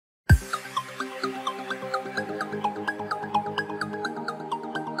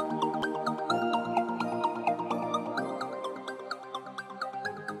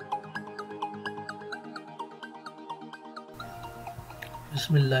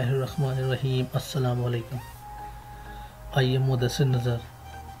बिस्मिल्लाहिर्रहमानिर्रहीम। अस्सलाम वालेकुम। आइए मुदस्सिर नज़र,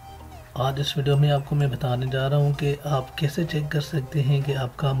 आज इस वीडियो में आपको मैं बताने जा रहा हूँ कि आप कैसे चेक कर सकते हैं कि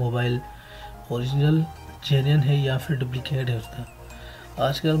आपका मोबाइल ओरिजिनल जेन्युइन है या फिर डुप्लीकेट है उसका।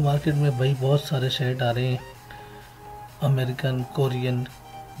 आजकल मार्केट में भाई बहुत सारे सेट आ रहे हैं, अमेरिकन, कोरियन।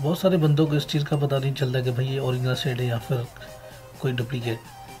 बहुत सारे बंदों को इस चीज़ का पता नहीं चलता कि भाई ये ओरिजिनल सेट है या फिर कोई डुप्लीकेट।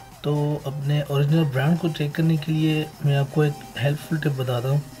 तो अपने ओरिजिनल ब्रांड को चेक करने के लिए मैं आपको एक हेल्पफुल टिप बताता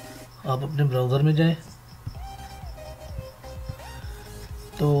हूँ। आप अपने ब्राउज़र में जाएं,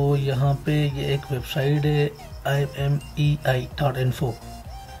 तो यहाँ पे ये एक वेबसाइट है imei.info।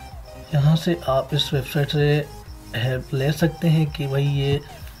 यहाँ से आप इस वेबसाइट से हेल्प ले सकते हैं कि भाई ये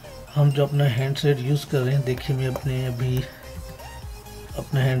हम जो अपना हैंडसेट यूज़ कर रहे हैं, देखिए मैं अपने अभी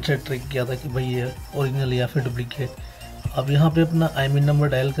अपना हैंडसेट ट्रैक किया था कि भाई ये ओरिजिनल या फिर डुप्लीकेट। अब यहाँ पे अपना IMEI नंबर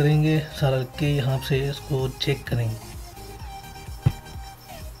डायल करेंगे, सारा लिख के यहाँ से इसको चेक करेंगे।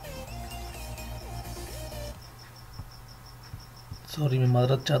 सॉरी, मैं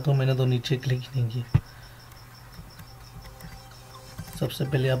माजरत चाहता हूँ, मैंने तो नीचे क्लिक ही नहीं किया। सबसे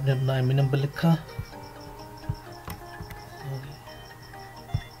पहले आपने अपना IMEI नंबर लिखा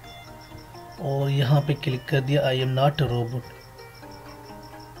और यहाँ पे क्लिक कर दिया I am not a robot.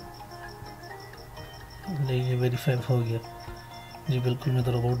 ये वेरीफाई हो गया जी, बिल्कुल मैं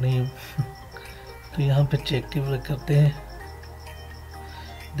तो रोबोट नहीं हूँ। तो यहाँ पे चेक करते हैं।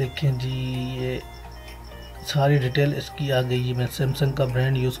 देखें जी, ये सारी डिटेल इसकी आ गई है। मैं सैमसंग का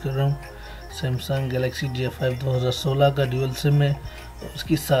ब्रांड यूज़ कर रहा हूँ, सैमसंग गैलेक्सी J5 2016 का ड्यूल सिम है।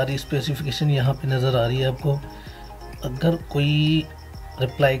 उसकी सारी स्पेसिफिकेशन यहाँ पे नज़र आ रही है आपको। अगर कोई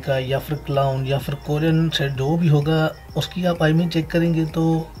रिप्लाई का या फिर क्लाउन या फिर कोरियन सेट जो भी होगा, उसकी आप IMEI चेक करेंगे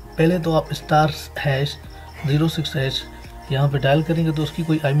तो पहले तो आप *#06# यहाँ पे डायल करेंगे तो उसकी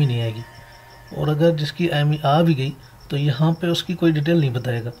कोई IMEI नहीं आएगी। और अगर जिसकी IMEI आ भी गई तो यहाँ पे उसकी कोई डिटेल नहीं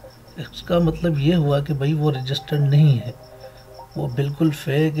बताएगा। इसका मतलब ये हुआ कि भाई वो रजिस्टर्ड नहीं है, वो बिल्कुल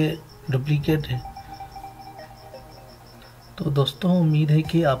फेक है, डुप्लीकेट है। तो दोस्तों, उम्मीद है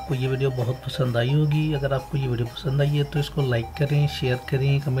कि आपको ये वीडियो बहुत पसंद आई होगी। अगर आपको ये वीडियो पसंद आई है तो इसको लाइक करें, शेयर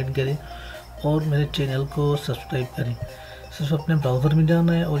करें, कमेंट करें और मेरे चैनल को सब्सक्राइब करें। सिर्फ अपने ब्राउज़र में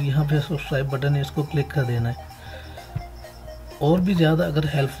जाना है और यहाँ पे सब्सक्राइब बटन है, इसको क्लिक कर देना है। और भी ज़्यादा अगर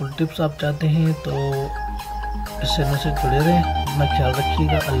हेल्पफुल टिप्स आप चाहते हैं तो इस चैनल से जुड़े रहें। अपना ख्याल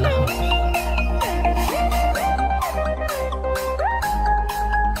रखिएगा। अल्लाह हाफ़िज़।